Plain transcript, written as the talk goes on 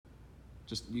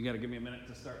Just, you got to give me a minute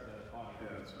to start the audio.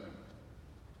 Yeah, that's right.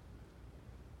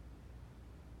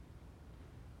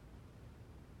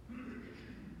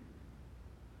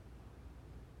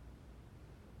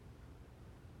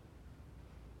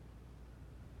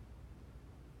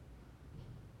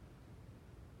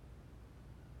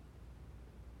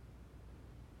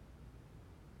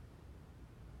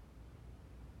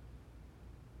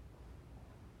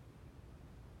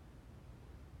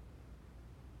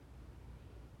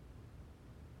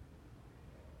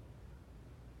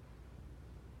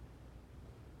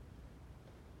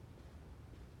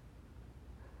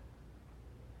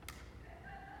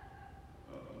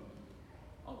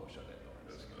 I'll go shut that door.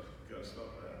 Gotta stop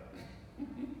that.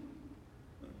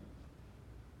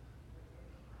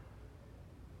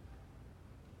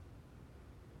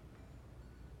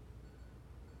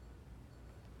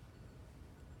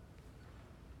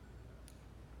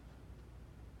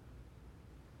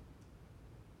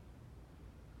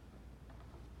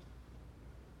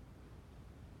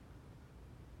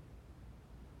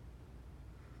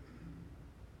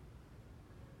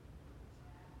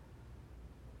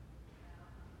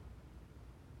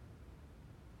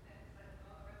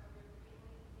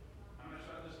 I'm going to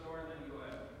shut this door and then you go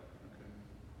ahead. Okay.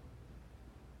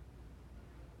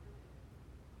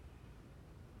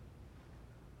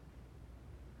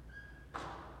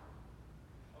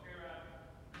 Okay, Rod.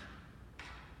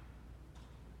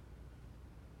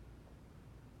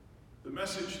 The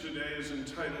message today is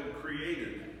entitled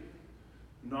Created,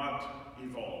 Not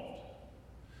Evolved.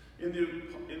 In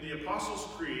the Apostles'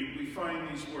 Creed, we find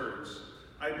these words: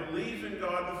 I believe in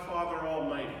God the Father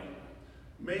Almighty,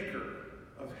 maker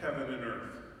of heaven and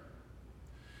earth.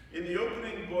 In the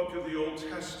opening book of the Old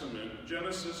Testament,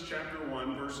 Genesis chapter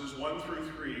 1, verses 1 through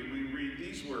 3, we read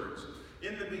these words: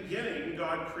 In the beginning,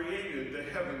 God created the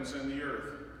heavens and the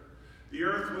earth. The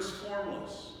earth was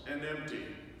formless and empty,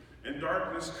 and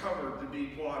darkness covered the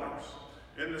deep waters.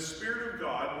 And the Spirit of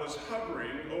God was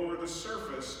hovering over the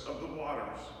surface of the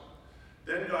waters.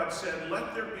 Then God said,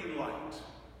 let there be light,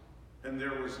 and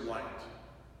there was light.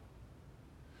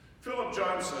 Philip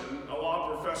Johnson, a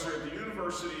law professor at the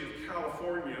University of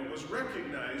California, was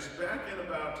recognized back in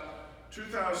about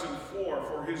 2004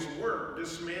 for his work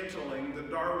dismantling the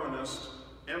Darwinist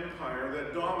empire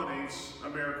that dominates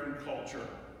American culture.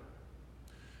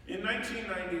 In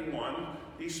 1991,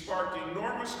 he sparked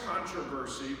enormous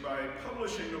controversy by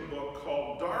publishing a book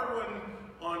called Darwin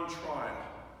on Trial.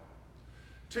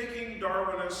 Taking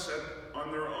Darwinists on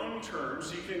their own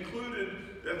terms, he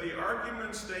concluded that the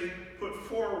arguments they put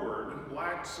forward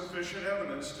lacked sufficient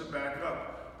evidence to back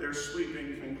up their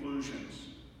sweeping conclusions.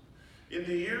 In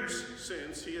the years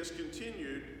since, he has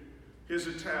continued his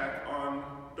attack on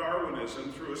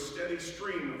Darwinism through a steady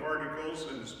stream of articles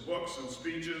and books and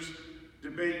speeches,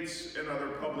 debates, and other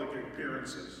public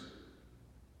appearances.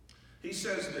 He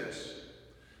says this: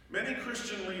 many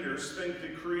Christian leaders think the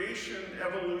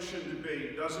creation-evolution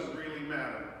debate doesn't really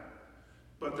matter,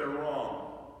 but they're wrong.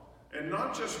 And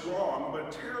not just wrong,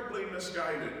 but terribly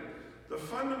misguided. The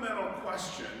fundamental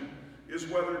question is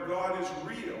whether God is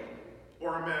real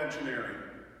or imaginary.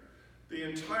 The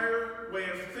entire way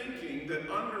of thinking that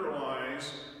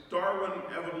underlies Darwin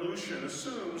evolution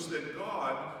assumes that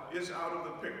God is out of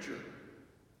the picture.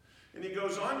 And he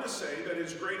goes on to say that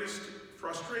his greatest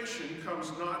frustration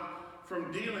comes not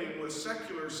from dealing with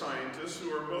secular scientists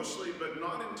who are mostly but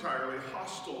not entirely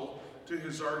hostile to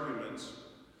his arguments,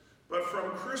 but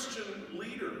from Christian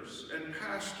leaders and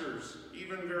pastors,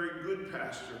 even very good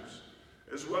pastors,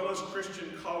 as well as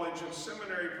Christian college and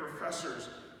seminary professors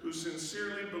who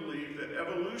sincerely believe that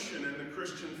evolution and the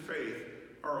Christian faith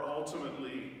are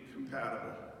ultimately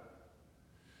compatible.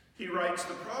 He writes,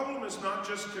 the problem is not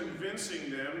just convincing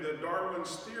them that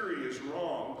Darwin's theory is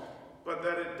wrong, but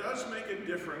that it does make a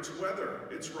difference whether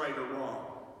it's right or wrong.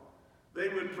 They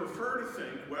would prefer to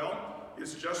think, well,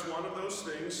 it's just one of those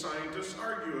things scientists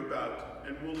argue about,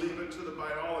 and we'll leave it to the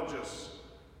biologists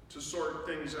to sort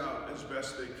things out as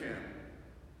best they can.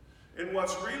 And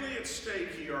what's really at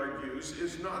stake, he argues,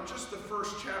 is not just the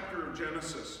first chapter of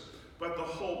Genesis, but the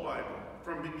whole Bible,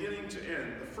 from beginning to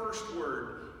end, the first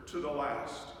word to the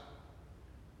last.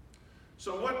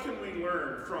 So what can we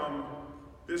learn from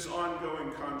this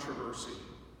ongoing controversy?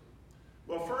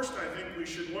 Well, first, I think we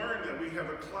should learn that we have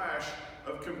a clash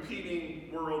of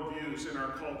competing worldviews in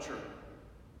our culture.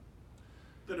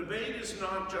 The debate is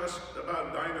not just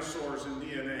about dinosaurs and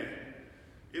DNA.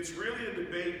 It's really a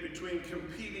debate between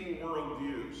competing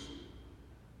worldviews.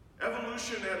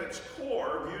 Evolution at its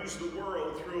core views the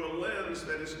world through a lens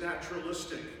that is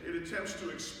naturalistic. It attempts to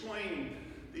explain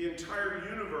the entire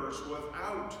universe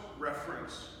without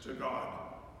reference to God.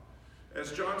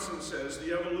 As Johnson says,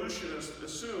 the evolutionist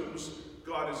assumes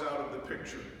God is out of the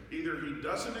picture. Either he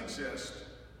doesn't exist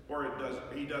or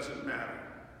he doesn't matter.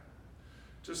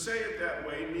 To say it that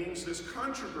way means this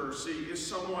controversy is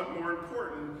somewhat more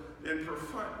important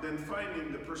than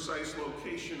finding the precise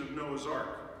location of Noah's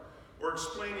Ark or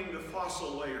explaining the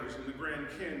fossil layers in the Grand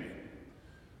Canyon.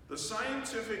 The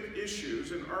scientific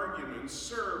issues and arguments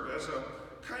serve as a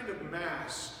kind of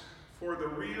mask for the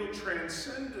real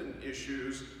transcendent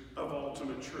issues of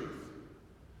ultimate truth.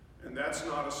 And that's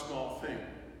not a small thing.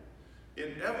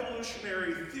 In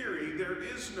evolutionary theory, there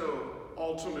is no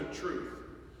ultimate truth,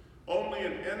 only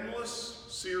an endless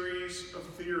series of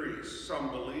theories. Some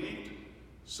believed,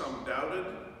 some doubted,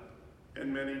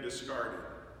 and many discarded.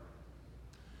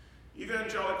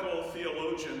 Evangelical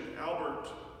theologian Albert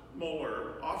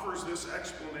Mohler offers this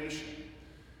explanation.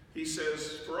 He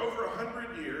says, for over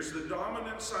 100 years, the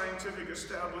dominant scientific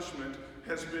establishment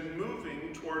has been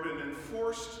moving toward an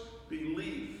enforced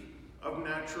belief of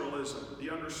naturalism, the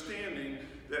understanding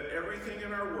that everything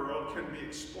in our world can be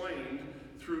explained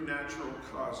through natural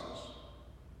causes.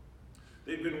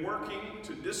 They've been working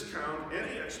to discount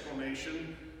any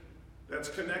explanation that's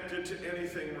connected to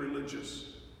anything religious.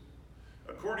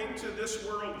 According to this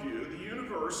worldview, the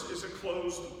universe is a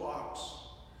closed box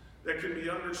that can be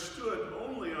understood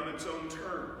only on its own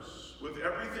terms, with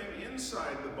everything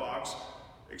inside the box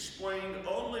explained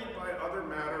only by other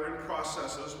matter and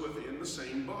processes within the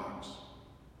same box.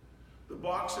 The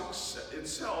box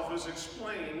itself is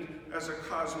explained as a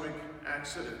cosmic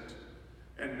accident,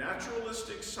 and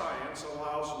naturalistic science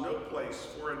allows no place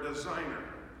for a designer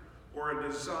or a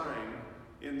design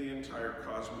in the entire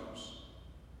cosmos.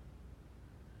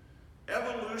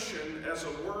 Evolution as a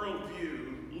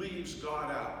worldview leaves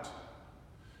God out.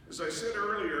 As I said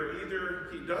earlier, either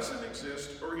he doesn't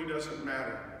exist or he doesn't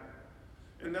matter.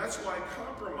 And that's why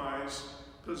compromise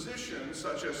positions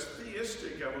such as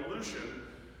theistic evolution,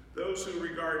 those who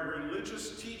regard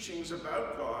religious teachings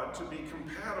about God to be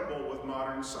compatible with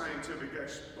modern scientific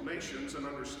explanations and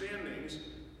understandings,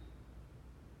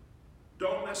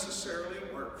 don't necessarily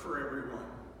work for everyone.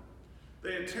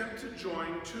 They attempt to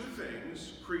join two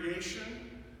things,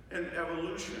 creation and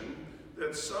evolution,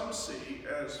 that some see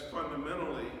as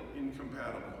fundamentally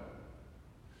incompatible.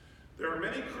 There are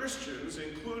many Christians,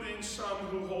 including some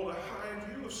who hold a high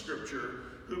view of Scripture,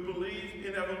 who believe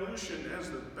in evolution as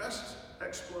the best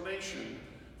explanation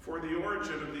for the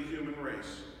origin of the human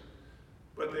race.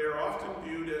 But they are often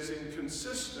viewed as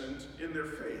inconsistent in their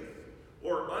faith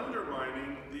or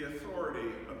undermining the authority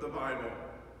of the Bible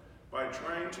by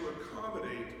trying to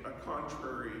accommodate a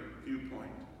contrary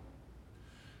viewpoint.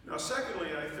 Now, secondly,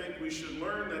 I think we should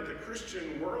learn that the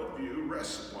Christian worldview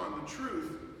rests upon the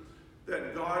truth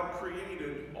that God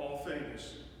created all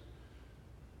things.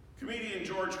 Comedian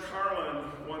George Carlin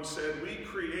once said, "We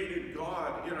created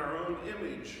God in our own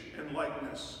image and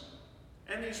likeness."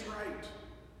 And he's right,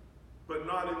 but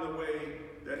not in the way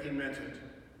that he meant it.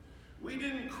 We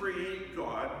didn't create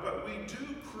God, but we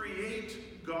do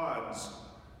create gods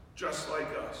just like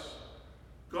us.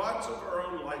 Gods of our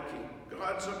own liking,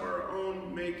 gods of our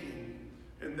own making.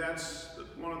 And that's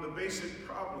one of the basic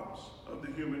problems of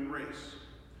the human race.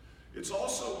 It's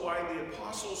also why the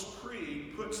Apostles'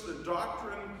 Creed puts the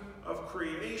doctrine of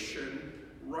creation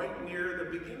right near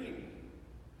the beginning.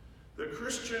 The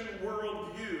Christian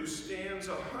worldview stands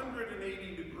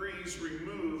 180 degrees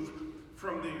removed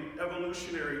from the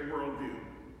evolutionary worldview.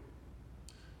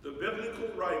 The biblical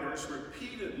writers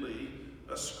repeatedly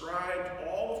ascribed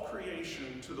all of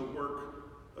creation to the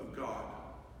work of God.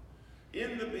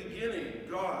 In the beginning,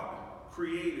 God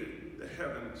created the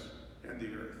heavens and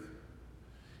the earth.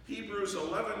 Hebrews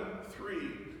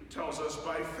 11:3 tells us,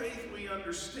 by faith we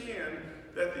understand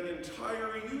that the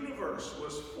entire universe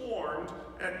was formed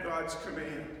at God's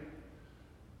command,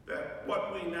 that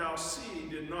what we now see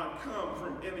did not come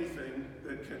from anything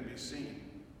that can be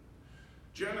seen.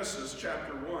 Genesis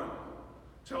chapter 1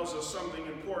 tells us something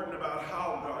important about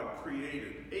how God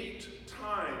created. 8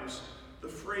 times the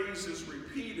phrase is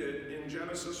repeated in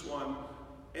Genesis 1,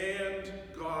 and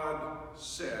God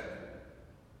said.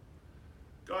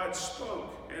 God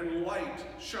spoke and light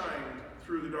shined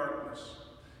through the darkness.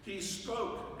 He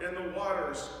spoke and the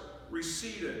waters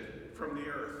receded from the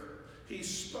earth. He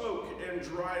spoke and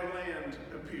dry land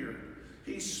appeared.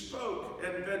 He spoke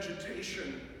and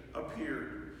vegetation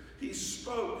appeared. He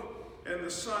spoke and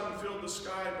the sun filled the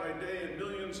sky by day and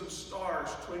millions of stars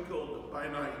twinkled by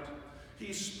night.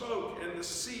 He spoke and the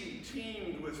sea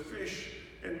teemed with fish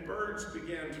and birds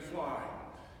began to fly.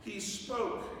 He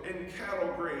spoke and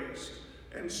cattle grazed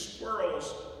and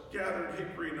squirrels gathered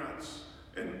hickory nuts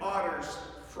and otters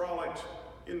frolicked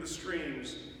in the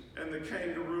streams and the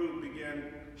kangaroo began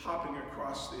hopping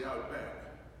across the outback.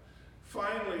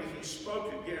 Finally, he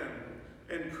spoke again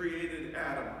and created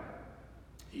Adam.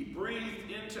 He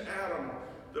breathed into Adam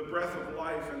the breath of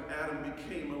life, and Adam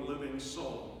became a living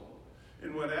soul.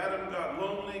 And when Adam got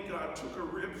lonely, God took a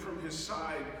rib from his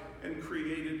side and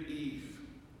created Eve.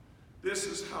 This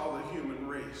is how the human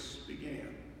race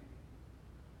began.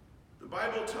 The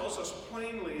Bible tells us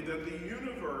plainly that the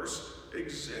universe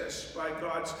exists by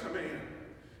God's command.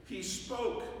 He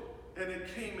spoke, and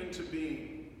it came into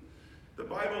being. The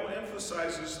Bible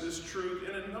emphasizes this truth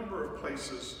in a number of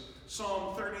places.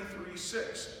 Psalm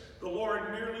 33:6, the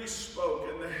Lord merely spoke,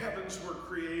 and the heavens were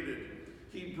created.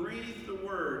 He breathed the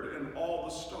word, and all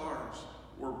the stars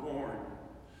were born.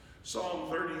 Psalm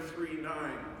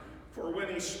 33:9, for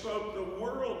when he spoke, the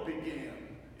world began.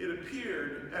 It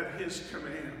appeared at his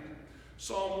command.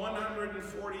 Psalm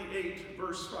 148,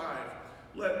 verse 5,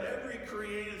 let every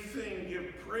created thing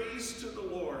give praise to the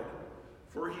Lord,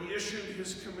 for he issued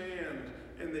his command,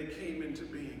 and they came into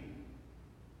being.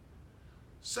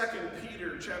 2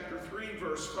 Peter chapter 3,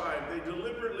 verse 5, they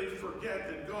deliberately forget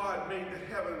that God made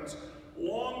the heavens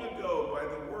long ago by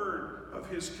the word of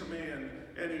his command,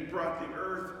 and he brought the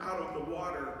earth out of the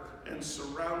water and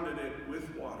surrounded it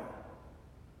with water.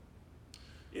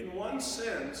 In one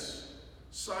sense,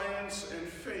 science and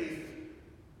faith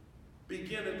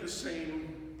begin at the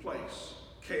same place.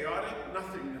 Chaotic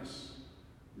nothingness,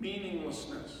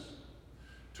 meaninglessness.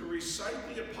 To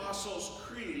recite the Apostles'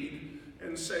 Creed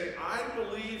and say, I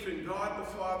believe in God the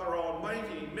Father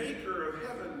Almighty, maker of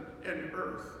heaven and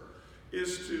earth,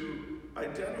 is to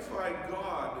identify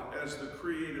God as the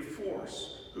creative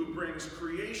force who brings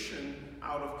creation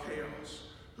out of chaos,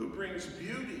 who brings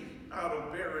beauty out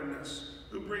of barrenness,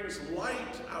 who brings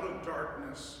light out of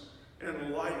darkness,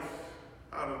 and life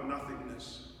out of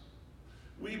nothingness.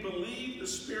 We believe the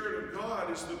Spirit of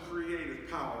God is the creative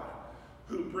power,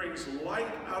 who brings light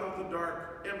out of the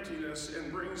dark emptiness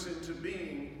and brings into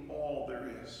being all there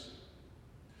is.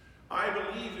 I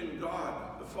believe in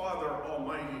God, the Father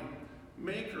Almighty,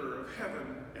 maker of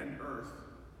heaven and earth.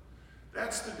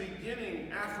 That's the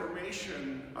beginning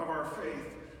affirmation of our faith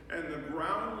and the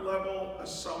ground level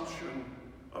assumption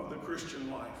of the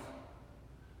Christian life.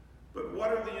 But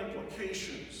what are the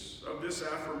implications of this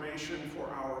affirmation for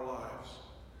our lives?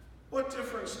 What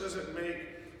difference does it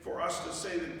make for us to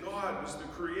say that God is the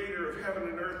creator of heaven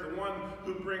and earth, the one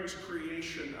who brings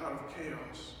creation out of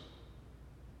chaos?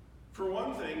 For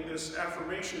one thing, this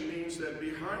affirmation means that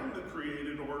behind the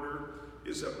created order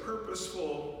is a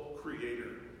purposeful creator.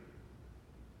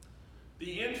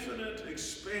 The infinite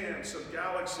expanse of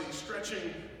galaxies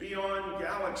stretching beyond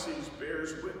galaxies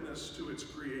bears witness to its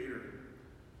creator.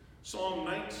 Psalm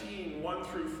 19, 1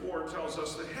 through 4 tells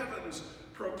us the heavens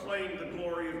proclaim the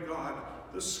glory of God.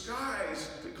 The skies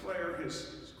declare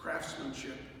his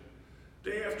craftsmanship.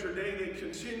 Day after day they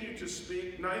continue to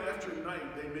speak. Night after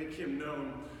night they make him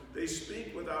known. They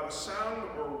speak without a sound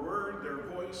or word. Their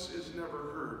voice is never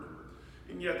heard.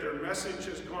 And yet their message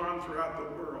has gone throughout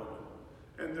the world,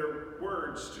 and their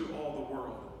words to all the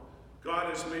world. God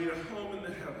has made a home in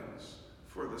the heavens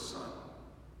for the Son.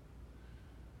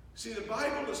 See, the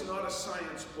Bible is not a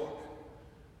science book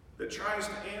that tries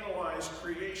to analyze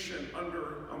creation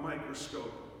under a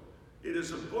microscope. It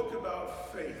is a book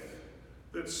about faith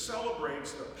that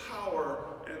celebrates the power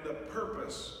and the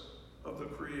purpose of the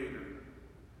Creator.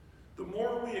 The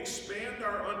more we expand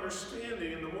our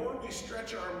understanding and the more we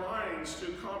stretch our minds to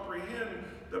comprehend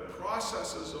the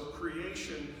processes of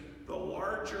creation, the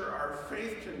larger our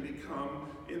faith can become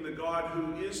in the God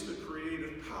who is the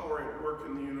creative power at work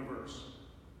in the universe.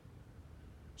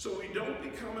 So we don't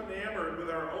become enamored with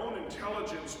our own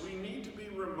intelligence. We need to be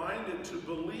reminded to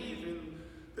believe in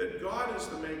that God is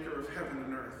the maker of heaven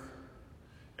and earth,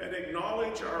 and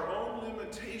acknowledge our own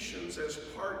limitations as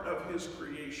part of his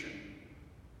creation.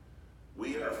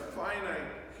 We are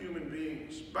finite human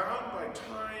beings, bound by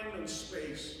time and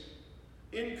space,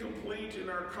 incomplete in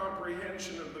our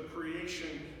comprehension of the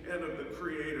creation and of the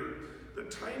Creator. The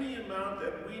tiny amount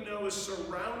that we know is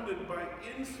surrounded by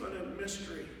infinite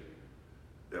mystery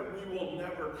that we will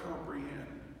never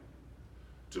comprehend.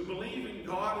 To believe in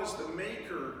God as the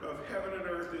maker of heaven and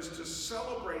earth is to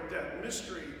celebrate that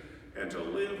mystery and to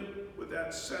live with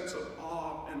that sense of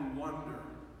awe and wonder.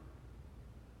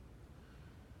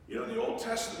 You know, the Old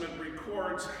Testament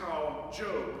records how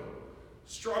Job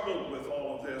struggled with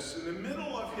all of this. In the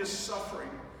middle of his suffering,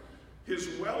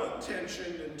 his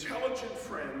well-intentioned, intelligent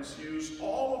friends used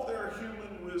all of their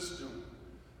human wisdom,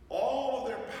 all of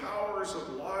their powers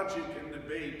of logic and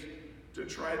debate to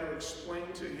try to explain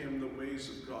to him the ways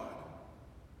of God.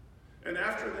 And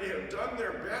after they have done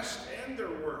their best and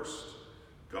their worst,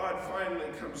 God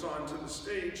finally comes onto the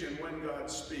stage, and when God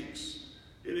speaks,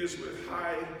 it is with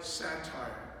high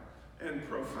satire and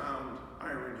profound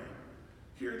irony.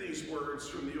 Hear these words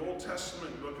from the Old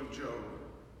Testament book of Job.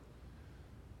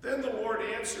 Then the Lord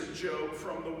answered Job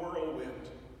from the whirlwind,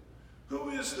 "Who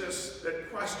is this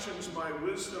that questions my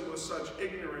wisdom with such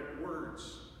ignorant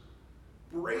words?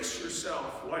 Brace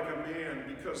yourself like a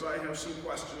man, because I have some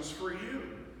questions for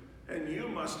you, and you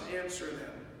must answer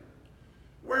them.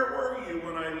 Where were you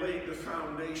when I laid the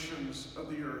foundations of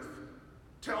the earth?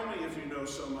 Tell me if you know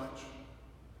so much.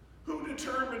 Who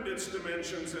determined its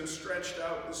dimensions and stretched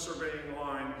out the surveying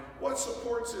line? What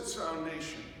supports its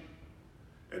foundation?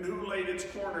 And who laid its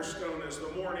cornerstone as the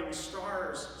morning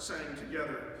stars sang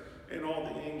together and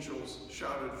all the angels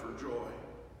shouted for joy?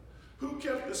 Who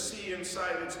kept the sea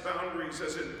inside its boundaries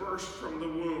as it burst from the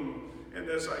womb, and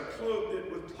as I clothed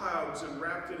it with clouds and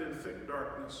wrapped it in thick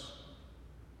darkness?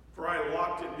 For I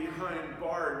locked it behind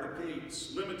barred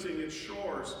gates, limiting its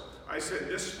shores. I said,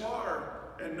 'This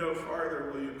far, and no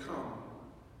farther will you come.'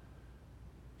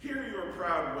 Here your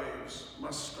proud waves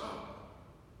must stop.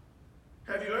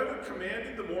 Have you ever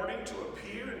commanded the morning to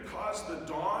appear and caused the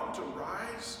dawn to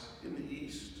rise in the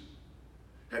east?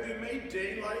 Have you made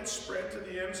daylight spread to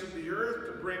the ends of the earth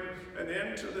to bring an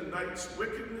end to the night's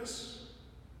wickedness?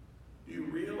 Do you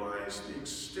realize the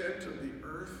extent of the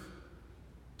earth?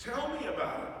 Tell me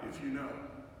about it if you know."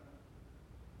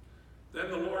 Then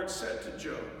the Lord said to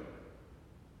Job,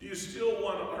 "Do you still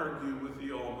want to argue with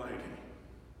the Almighty?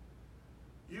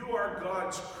 You are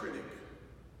God's critic,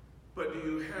 but do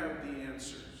you have the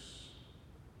answers?"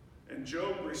 And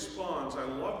Job responds, I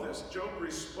love this, Job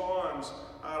responds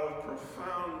out of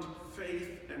profound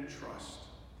faith and trust.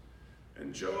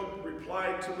 And Job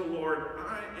replied to the Lord,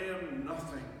 "I am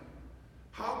nothing.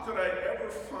 How could I ever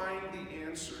find the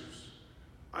answers?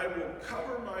 I will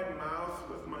cover my mouth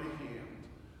with my hand.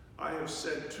 I have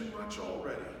said too much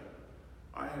already.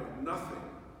 I have nothing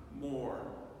more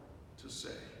to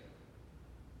say."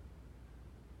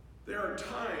 There are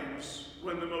times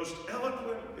when the most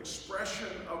eloquent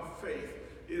expression of faith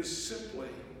is simply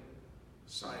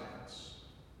silence.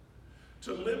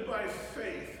 To live by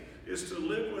faith is to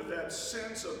live with that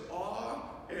sense of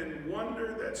awe and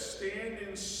wonder that stand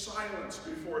in silence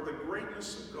before the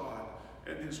greatness of God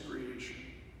and His creation.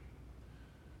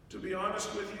 To be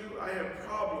honest with you, I have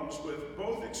problems with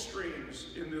both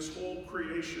extremes in this whole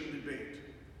creation debate.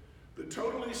 The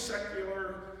totally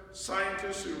secular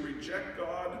scientists who reject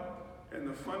God, and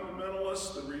the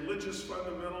fundamentalists, the religious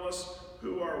fundamentalists,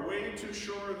 who are way too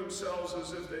sure of themselves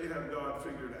as if they have God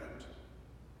figured out.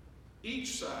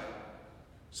 Each side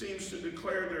seems to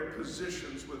declare their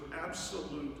positions with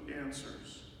absolute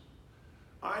answers.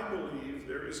 I believe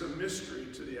there is a mystery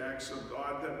to the acts of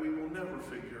God that we will never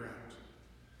figure out.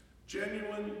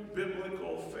 Genuine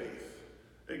biblical faith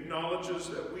acknowledges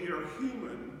that we are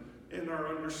human and our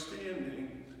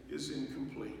understanding is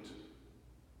incomplete.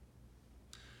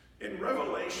 In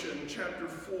Revelation chapter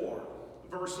 4,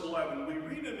 verse 11, we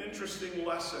read an interesting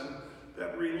lesson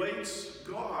that relates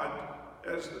God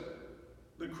as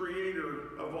the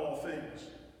creator of all things.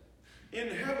 In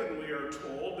heaven, we are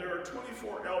told, there are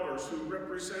 24 elders who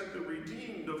represent the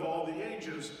redeemed of all the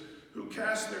ages, who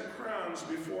cast their crowns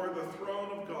before the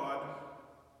throne of God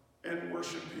and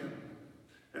worship Him.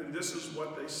 And this is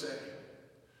what they say: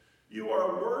 "You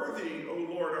are worthy, O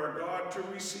Lord our God, to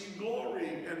receive glory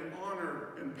and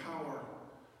honor and power.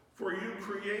 For you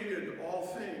created all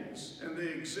things, and they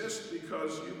exist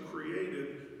because you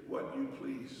created what you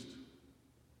pleased."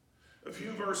 A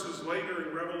few verses later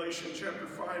in Revelation chapter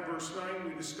 5, verse 9,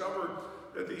 we discover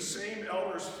that these same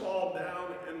elders fall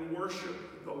down and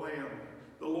worship the Lamb,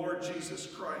 the Lord Jesus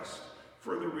Christ,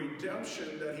 for the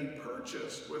redemption that He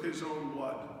purchased with His own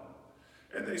blood.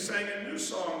 And they sang a new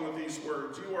song with these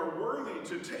words: "You are worthy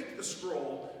to take the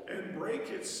scroll and break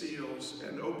its seals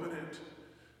and open it.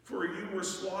 For you were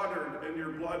slaughtered, and your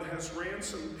blood has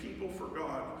ransomed people for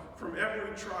God from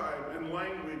every tribe and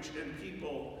language and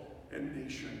people and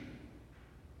nation."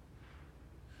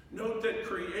 Note that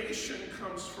creation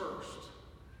comes first,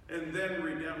 and then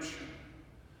redemption.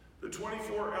 The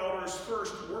 24 elders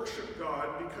first worship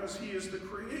God because He is the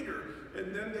Creator,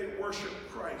 and then they worship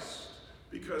Christ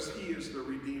because He is the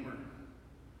Redeemer.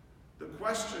 The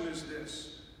question is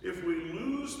this: if we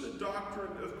lose the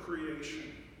doctrine of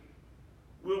creation,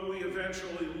 will we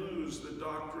eventually lose the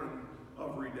doctrine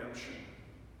of redemption?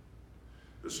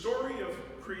 The story of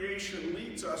creation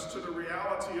leads us to the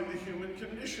reality of the human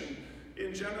condition.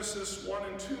 In Genesis 1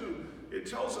 and 2, it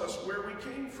tells us where we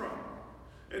came from.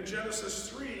 And Genesis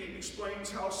 3 explains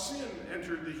how sin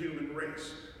entered the human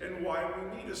race and why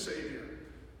we need a Savior.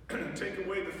 Take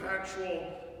away the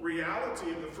factual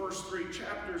reality of the first 3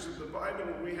 chapters of the Bible,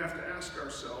 and we have to ask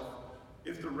ourselves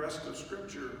if the rest of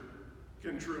Scripture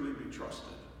can truly be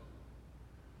trusted.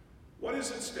 What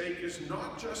is at stake is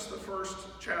not just the first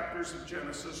chapters of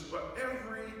Genesis, but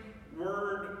every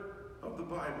word of the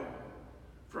Bible,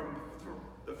 from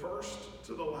the first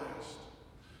to the last.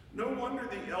 No wonder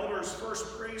the elders first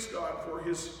praised God for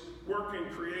his work in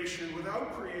creation.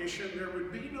 Without creation, there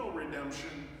would be no redemption,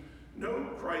 no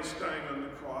Christ dying on the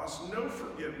cross, no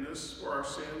forgiveness for our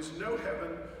sins, no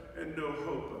heaven, and no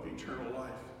hope of eternal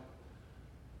life.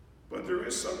 But there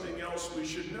is something else we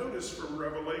should notice from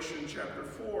Revelation chapter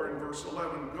 4 and verse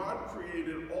 11. God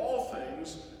created all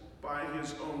things by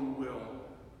his own will.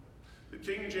 The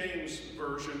King James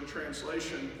Version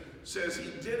translation says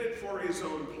he did it for his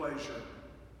own pleasure.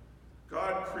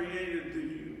 God created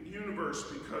the universe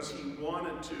because he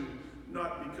wanted to,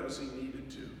 not because he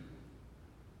needed to.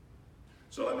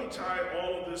 So let me tie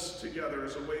all of this together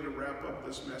as a way to wrap up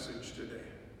this message today.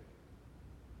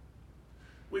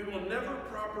 We will never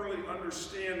properly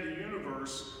understand the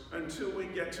universe until we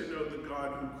get to know the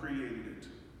God who created it.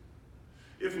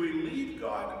 If we leave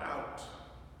God out,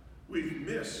 we've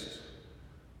missed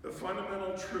the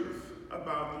fundamental truth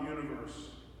about the universe.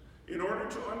 In order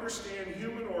to understand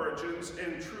human origins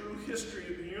and true history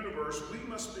of the universe, we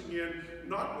must begin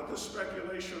not with the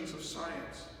speculations of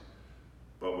science,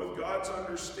 but with God's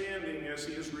understanding as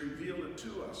he has revealed it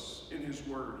to us in his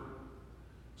word.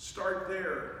 Start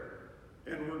there,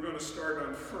 and we're going to start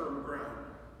on firm ground.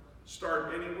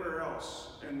 Start anywhere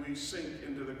else, and we sink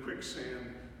into the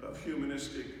quicksand of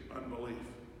humanistic unbelief.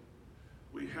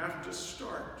 We have to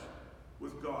start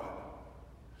with God.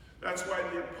 That's why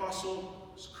the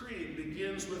Apostles' Creed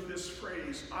begins with this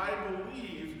phrase, I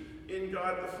believe in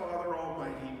God the Father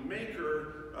Almighty,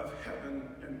 maker of heaven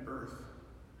and earth.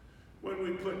 When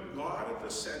we put God at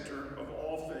the center of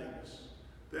all things,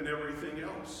 then everything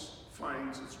else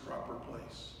finds its proper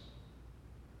place.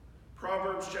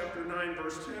 Proverbs chapter 9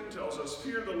 verse 10 tells us,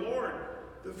 fear the Lord.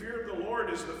 The fear of the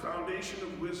Lord is the foundation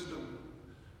of wisdom.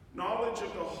 Knowledge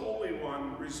of the Holy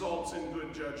One results in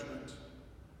good judgment.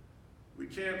 We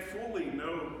can't fully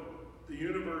know the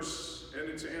universe and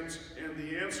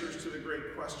the answers to the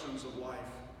great questions of life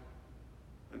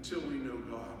until we know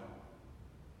God.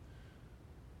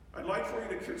 I'd like for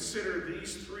you to consider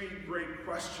these 3 great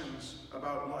questions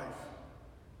about life.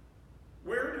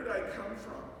 Where did I come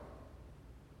from?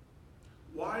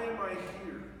 Why am I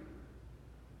here?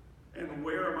 And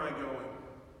where am I going?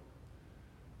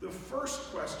 The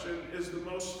first question is the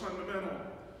most fundamental.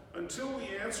 Until we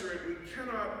answer it, we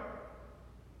cannot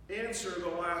answer the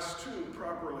last 2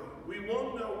 properly. We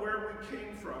won't know where we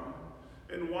came from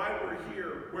and why we're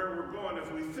here, where we're going,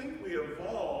 if we think we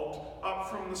evolved up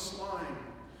from the slime,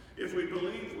 if we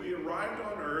believe we arrived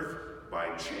on Earth by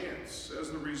chance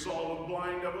as the result of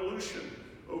blind evolution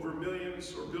over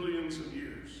millions or billions of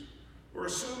years, or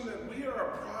assume that we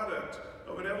are a product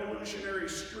of an evolutionary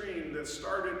stream that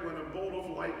started when a bolt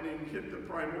of lightning hit the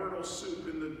primordial soup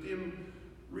in the dim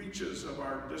reaches of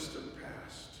our distant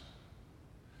past.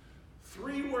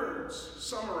 3 words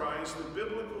summarize the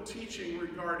biblical teaching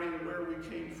regarding where we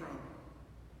came from.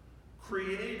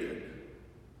 Created,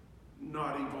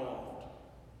 not evolved.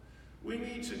 We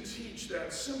need to teach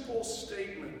that simple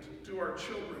statement to our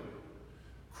children.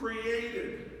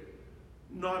 Created,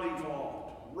 not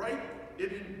evolved. Write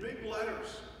it in big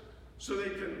letters so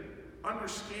they can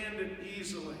understand it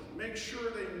easily. Make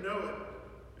sure they know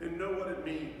it and know what it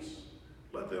means.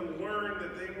 Let them learn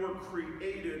that they were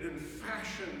created and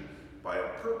fashioned by a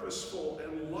purposeful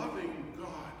and loving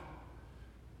God.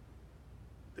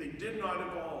 They did not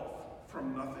evolve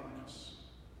from nothingness.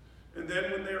 And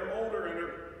then when they're older and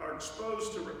are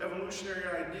exposed to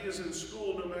evolutionary ideas in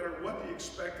school, no matter what the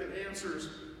expected answers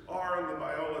are in the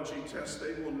biology test,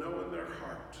 they will know in their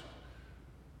heart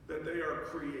that they are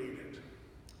created,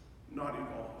 not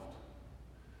evolved.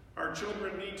 Our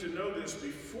children need to know this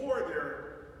before they're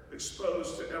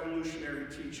exposed to evolutionary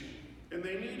teaching. And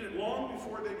they need it long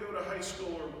before they go to high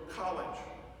school or college.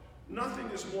 Nothing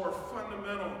is more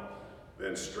fundamental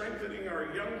than strengthening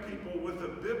our young people with the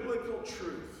biblical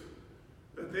truth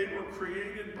that they were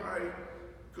created by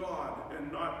God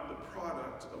and not the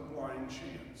product of blind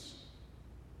chance.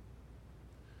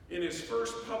 In his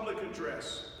first public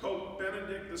address, Pope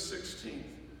Benedict XVI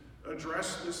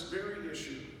addressed this very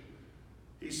issue.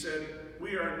 He said,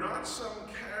 "We are not some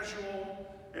casual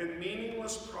and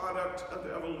meaningless product of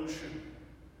evolution.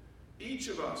 Each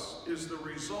of us is the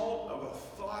result of a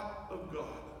thought of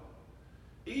God.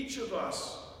 Each of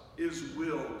us is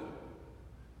willed.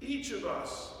 Each of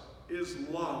us is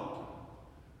loved.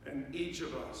 And each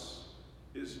of us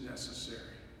is necessary.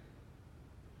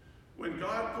 When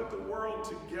God put the world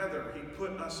together, he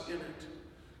put us in it.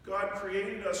 God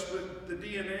created us with the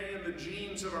DNA and the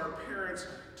genes of our parents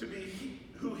to be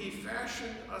who he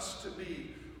fashioned us to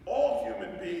be. All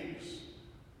human beings,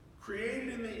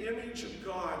 created in the image of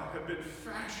God, have been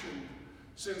fashioned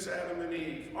since Adam and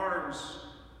Eve. Arms,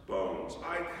 bones,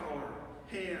 eye color,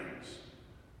 hands.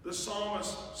 The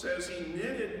psalmist says he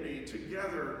knitted me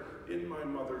together in my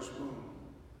mother's womb.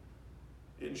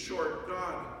 In short,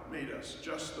 God made us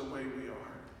just the way we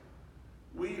are.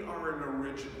 We are an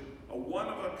original, a one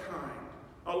of a kind,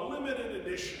 a limited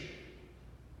edition.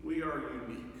 We are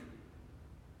unique.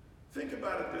 Think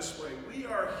about it this way. We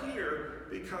are here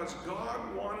because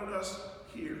God wanted us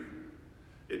here.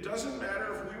 It doesn't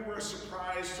matter if we were a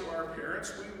surprise to our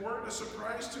parents. We weren't a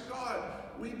surprise to God.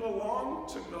 We belong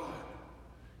to God.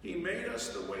 He made us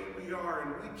the way we are,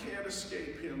 and we can't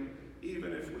escape him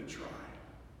even if we try.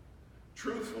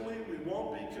 Truthfully, we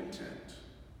won't be content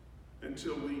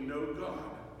until we know God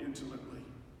intimately.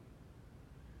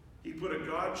 He put a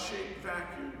God-shaped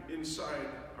vacuum inside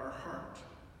our heart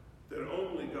that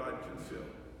only God can fill.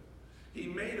 He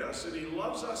made us, and he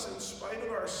loves us in spite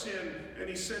of our sin, and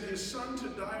he sent his son to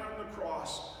die on the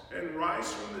cross and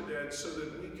rise from the dead so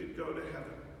that we could go to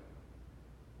heaven.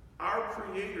 Our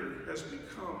Creator has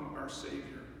become our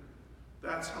Savior.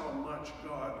 That's how much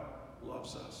God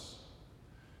loves us.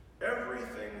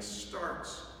 Everything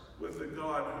starts with the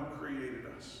God who created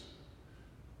us.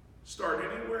 Start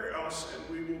anywhere else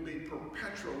and we will be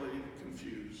perpetually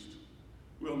confused.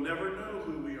 We'll never know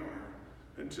who we are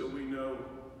until we know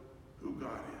who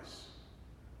God is.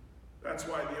 That's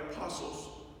why the Apostles'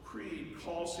 Creed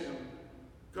calls him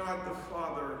God the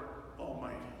Father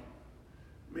Almighty,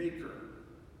 maker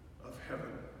of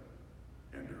heaven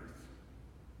and earth.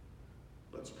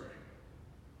 Let's pray.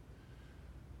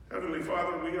 Heavenly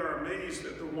Father, we are amazed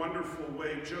at the wonderful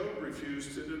way Job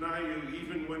refused to deny you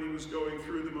even when he was going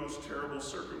through the most terrible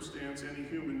circumstance any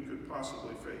human could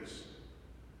possibly face.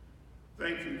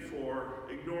 Thank you for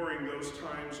ignoring those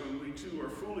times when we too are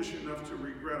foolish enough to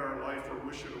regret our life or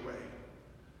wish it away,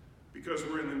 because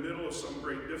we're in the middle of some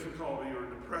great difficulty or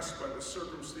depressed by the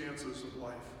circumstances of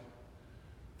life.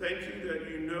 Thank you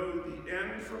that you know the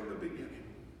end from the beginning.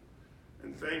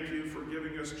 And thank you for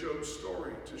giving us Job's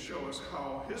story to show us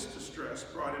how his distress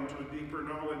brought him to a deeper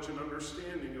knowledge and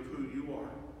understanding of who you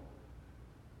are.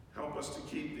 Help us to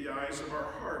keep the eyes of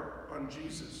our heart on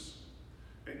Jesus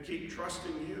and keep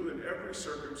trusting you in every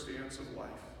circumstance of life.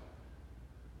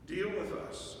 Deal with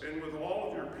us and with all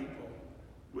of your people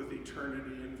with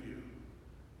eternity in view,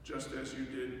 just as you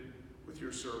did with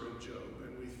your servant Job.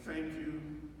 And we thank you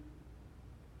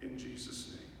in Jesus'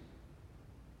 name.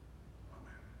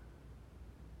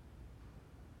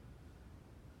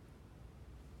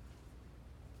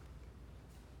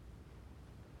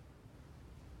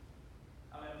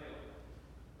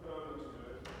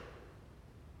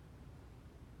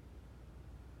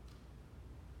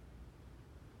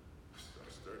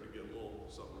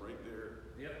 Something right there.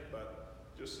 Yep.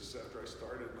 But just as after I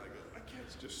started, I go, I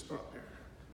can't just stop here.